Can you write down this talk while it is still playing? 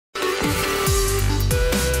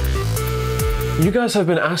You guys have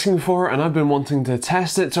been asking for and I've been wanting to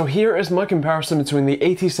test it, so here is my comparison between the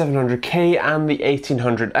 8700K and the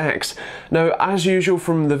 1800X. Now, as usual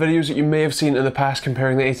from the videos that you may have seen in the past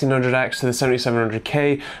comparing the 1800X to the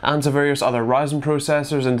 7700K and to various other Ryzen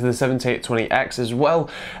processors and to the 7820X as well,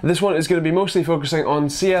 this one is going to be mostly focusing on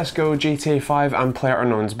CSGO GTA V and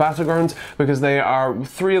Clairedonze Battlegrounds because they are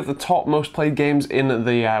three of the top most played games in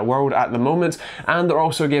the world at the moment, and they're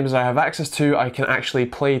also games that I have access to, I can actually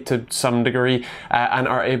play to some degree and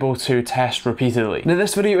are able to test repeatedly. Now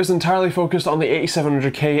this video is entirely focused on the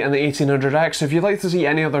 8700K and the 1800X, so if you'd like to see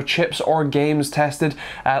any other chips or games tested,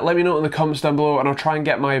 let me know in the comments down below and I'll try and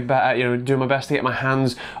get my do my best to get my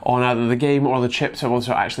hands on either the game or the chip to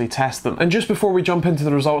also actually test them. And just before we jump into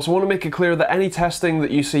the results, I want to make it clear that any testing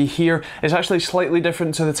that you see here is actually slightly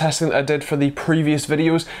different to the testing that I did for the previous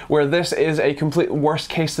videos, where this is a complete worst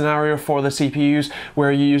case scenario for the CPUs, where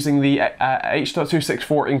you're using the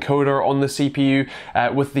H.264 encoder on the CPU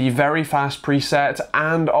with the very fast preset,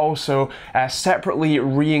 and also separately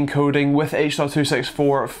re-encoding with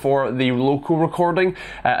H.264 for the local recording,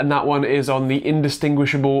 and that one is on the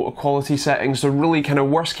indistinguishable quality settings. So really kind of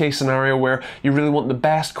worst case scenario where you really want the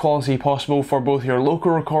best quality possible for both your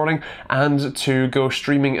local recording and to go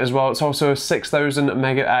streaming as well. It's also 6000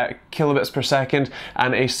 kilobits per second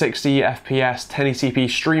and a 60 FPS 1080p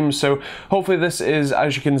stream, so hopefully this is,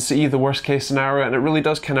 as you can see, the worst case scenario, and it really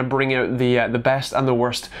does kind of bring out the best and the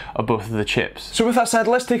worst of both of the chips. So with that said,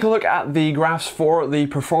 let's take a look at the graphs for the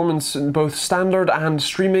performance in both standard and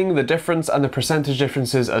streaming, the difference and the percentage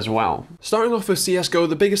differences as well. Starting off with CSGO,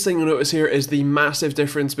 the biggest thing you'll notice here is the massive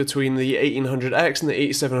difference between the 1800X and the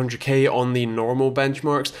 8700K on the normal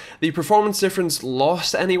benchmarks. The performance difference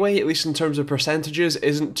lost anyway, at least in terms of percentages,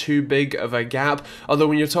 isn't too big of a gap, although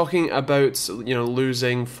when you're talking about, you know,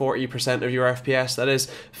 losing 40% of your FPS, that is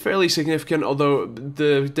fairly significant. Although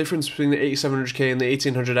the difference between the 8700K and the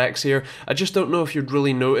 1800X here, I just don't know if you'd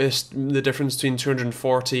really notice the difference between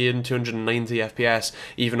 240 and 290 FPS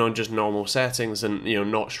even on just normal settings and, you know,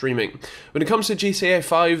 not streaming. When it comes to GTA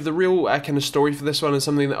 5, the real kind of story for this one is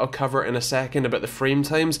something that I'll cover in a second about the frame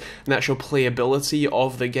times and the actual playability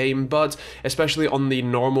of the game, but especially on the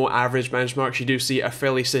normal average benchmarks you do see a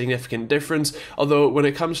fairly significant difference, although when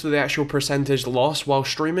it comes to the actual percentage loss while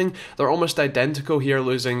streaming, they're almost identical here,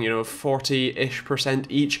 losing, you know, 40-ish%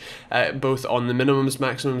 each, both on the minimums,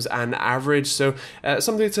 maximums and average, so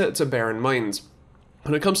something to bear in mind.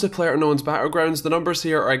 When it comes to Clairedonze Battlegrounds, the numbers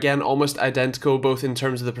here are again almost identical, both in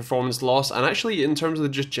terms of the performance loss and actually in terms of the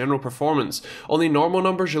just general performance. On the normal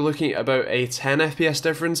numbers, you're looking at about a 10 FPS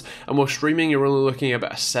difference, and while streaming, you're only looking at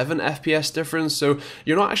about a 7 FPS difference, so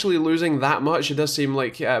you're not actually losing that much. It does seem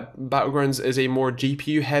like Battlegrounds is a more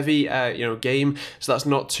GPU heavy game, so that's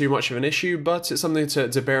not too much of an issue, but it's something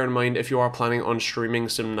to bear in mind if you are planning on streaming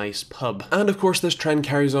some nice pub. And of course, this trend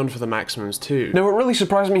carries on for the maximums too. Now, what really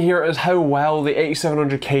surprised me here is how well the 8700K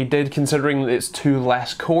did, considering its 2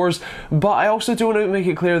 less cores, but I also do want to make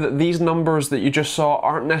it clear that these numbers that you just saw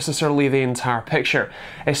aren't necessarily the entire picture.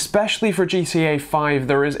 Especially for GTA V,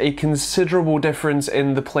 there is a considerable difference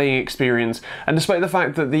in the playing experience, and despite the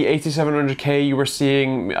fact that the 8700K you were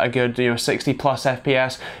seeing a good 60 plus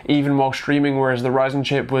FPS even while streaming, whereas the Ryzen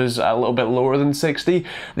chip was a little bit lower than 60,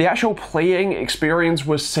 the actual playing experience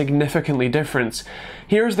was significantly different.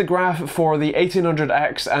 Here's the graph for the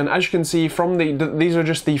 1800X, and as you can see from these are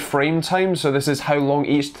just the frame times, so this is how long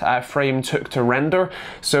each frame took to render.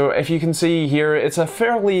 So if you can see here, it's a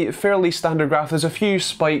fairly standard graph. There's a few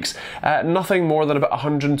spikes, nothing more than about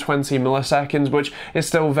 120 milliseconds, which is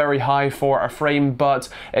still very high for a frame, but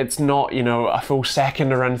it's not, a full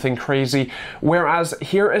second or anything crazy. Whereas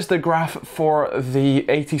here is the graph for the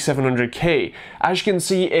 8700K. As you can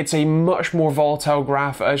see, it's a much more volatile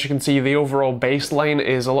graph. As you can see, the overall baseline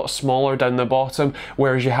is a lot smaller down the bottom,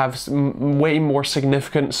 whereas you have way more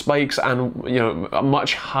significant spikes and a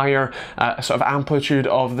much higher sort of amplitude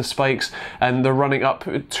of the spikes, and they're running up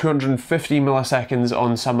 250 milliseconds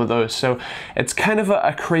on some of those. So it's kind of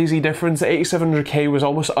a crazy difference. The 8700K was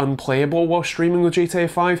almost unplayable while streaming with GTA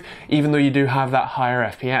V, even though you do have that higher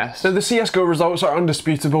FPS. Now the CSGO results are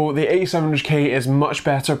undisputable. The 8700K is much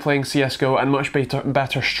better playing CSGO and much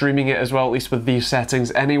better streaming it as well, at least with these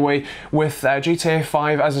settings anyway. With GTA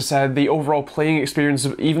V, as I said, the overall playing experience,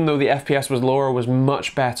 even though the FPS was lower, was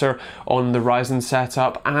much better on the Ryzen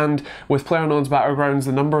setup, and with Clairedonze Battlegrounds,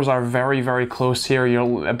 the numbers are very, very close here.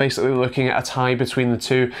 You're basically looking at a tie between the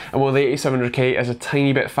two, and while the 8700K is a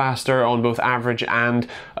tiny bit faster on both average and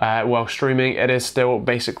while streaming, it is still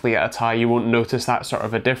basically at a tie. You won't notice that sort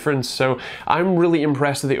of a difference. So I'm really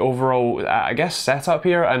impressed with the overall, I guess, setup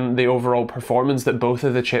here and the overall performance that both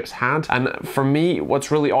of the chips had. And for me,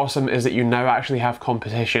 what's really awesome is that you now actually have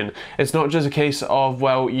competition. It's not just a case of,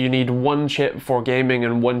 well, you need one chip for gaming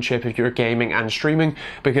and one chip if you're gaming and streaming,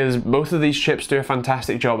 because both of these chips do a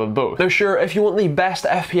fantastic job of both. Now sure, if you want the best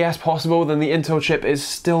FPS possible, then the Intel chip is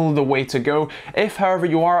still the way to go. If, however,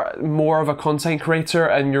 you are more of a content creator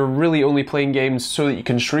and you're really only playing games so that you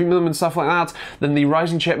can stream them and stuff like that, then the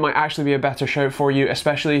Ryzen chip might actually be a better shout for you,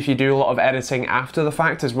 especially if you do a lot of editing after the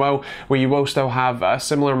fact as well, where you will still have a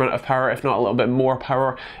similar amount of power, if not a little bit more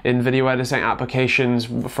power, in video editing applications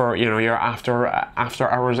for, you know, your after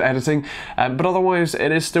hours editing. But otherwise,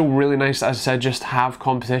 it is still really nice, as I said, just have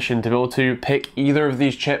competition, to be able to pick either of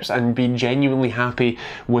these chips and be genuinely happy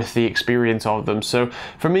with the experience of them. So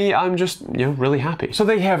for me, I'm just, you know, really happy. So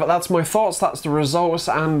there you have it. That's my thoughts, that's the results,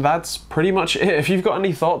 and that's pretty much it. If you've got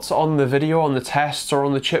any thoughts on the video, on the tests, or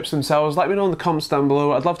on the chips themselves, let me know in the comments down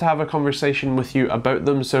below. I'd love to have a conversation with you about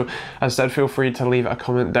them. So as I said, feel free to leave a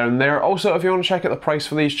comment down there. Also, if you want to check out the price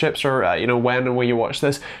for these chips, or you know, when and where you watch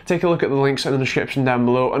this, take a look at the links in the description down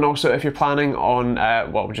below. And also, if you're planning on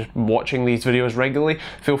well, just watching these videos regularly,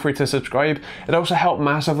 feel free to subscribe. It also helps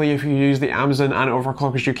massively if you use the Amazon and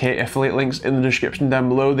Overclockers UK affiliate links in the description down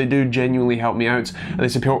below. They do genuinely help me out, and they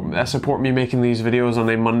support me making these videos on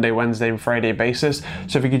a Monday, Wednesday and Friday basis.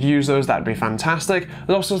 So if you could use those, that'd be fantastic.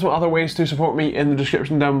 There's also some other ways to support me in the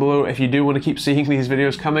description down below. If you do want to keep seeing these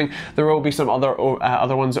videos coming, there will be some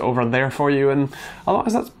other ones over there for you. And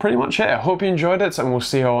otherwise, that's pretty much it. I hope you enjoyed it, and we'll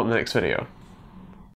see you all in the next video.